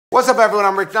What's up, everyone?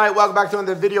 I'm Rick Knight. Welcome back to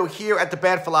another video here at The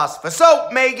Bad Philosopher. So,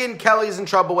 Megyn Kelly's in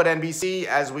trouble with NBC.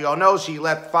 As we all know, she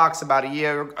left Fox about a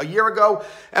year ago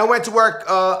and went to work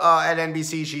at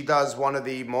NBC. She does one of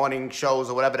the morning shows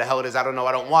or whatever the hell it is. I don't know.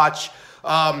 I don't watch.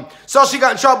 So she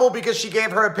got in trouble because she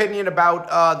gave her opinion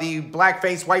about the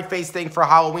blackface, whiteface thing for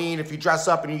Halloween. If you dress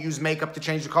up and you use makeup to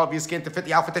change the color of your skin to fit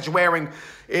the outfit that you're wearing,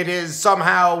 it is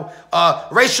somehow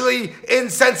racially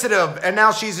insensitive. And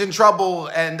now she's in trouble.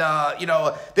 And, you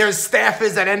know, there's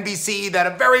staffers at NBC that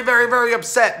are very, very, very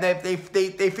upset.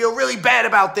 They feel really bad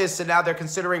about this. And now they're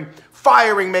considering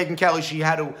firing Megyn Kelly. She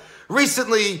had to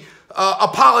recently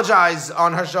apologize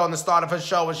on her show, on the start of her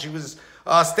show, when she was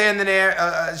standing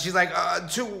there. She's like,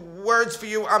 2 words for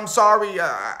you. I'm sorry.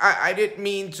 I didn't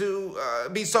mean to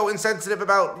be so insensitive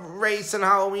about race and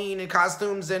Halloween and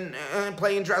costumes and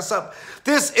playing dress up.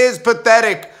 This is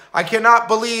pathetic. I cannot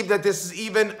believe that this is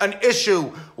even an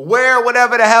issue. Wear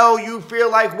whatever the hell you feel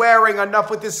like wearing. Enough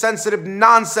with this sensitive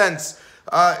nonsense.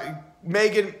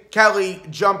 Megyn Kelly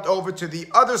jumped over to the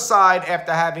other side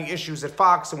after having issues at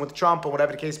Fox and with Trump or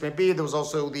whatever the case may be. There was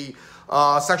also the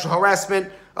sexual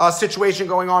harassment situation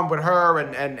going on with her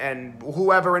and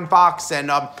whoever in Fox. And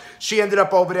she ended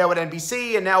up over there with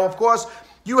NBC. And now, of course,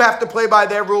 you have to play by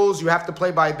their rules. You have to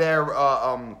play by their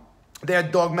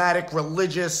dogmatic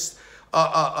religious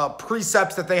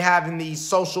precepts that they have in the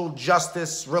social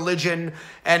justice religion.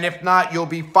 And if not, you'll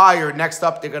be fired. Next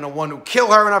up, they're going to want to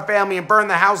kill her and her family and burn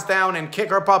the house down and kick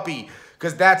her puppy,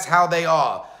 because that's how they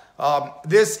are.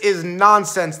 This is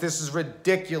nonsense. This is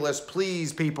ridiculous.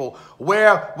 Please, people,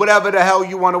 wear whatever the hell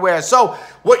you want to wear. So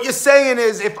what you're saying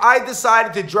is, if I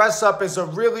decided to dress up as a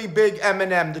really big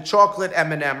M&M, the chocolate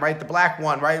M&M, right? The black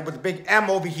one, right? With the big M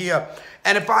over here.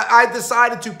 And if I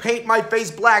decided to paint my face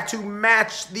black to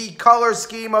match the color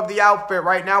scheme of the outfit,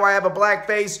 right? Now I have a black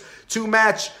face to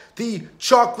match the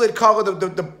chocolate color,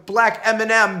 the black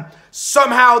M&M.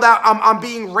 Somehow that I'm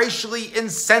being racially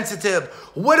insensitive.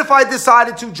 What if I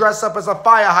decided to dress up as a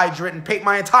fire hydrant and paint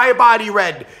my entire body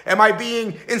red? Am I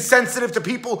being insensitive to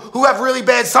people who have really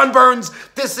bad sunburns?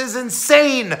 This is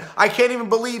insane. I can't even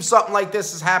believe something like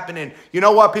this is happening. You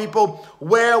know what, people?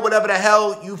 Wear whatever the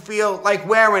hell you feel like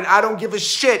wearing. I don't give a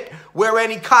shit. Wear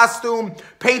any costume,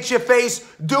 paint your face,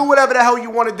 do whatever the hell you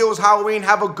want to do. It's Halloween.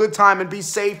 Have a good time and be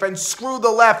safe, and screw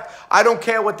the left. I don't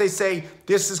care what they say.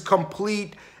 This is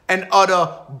complete and utter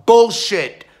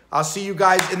bullshit. I'll see you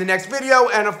guys in the next video.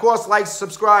 And of course, like,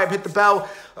 subscribe, hit the bell,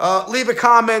 leave a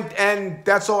comment, and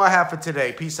that's all I have for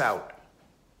today. Peace out.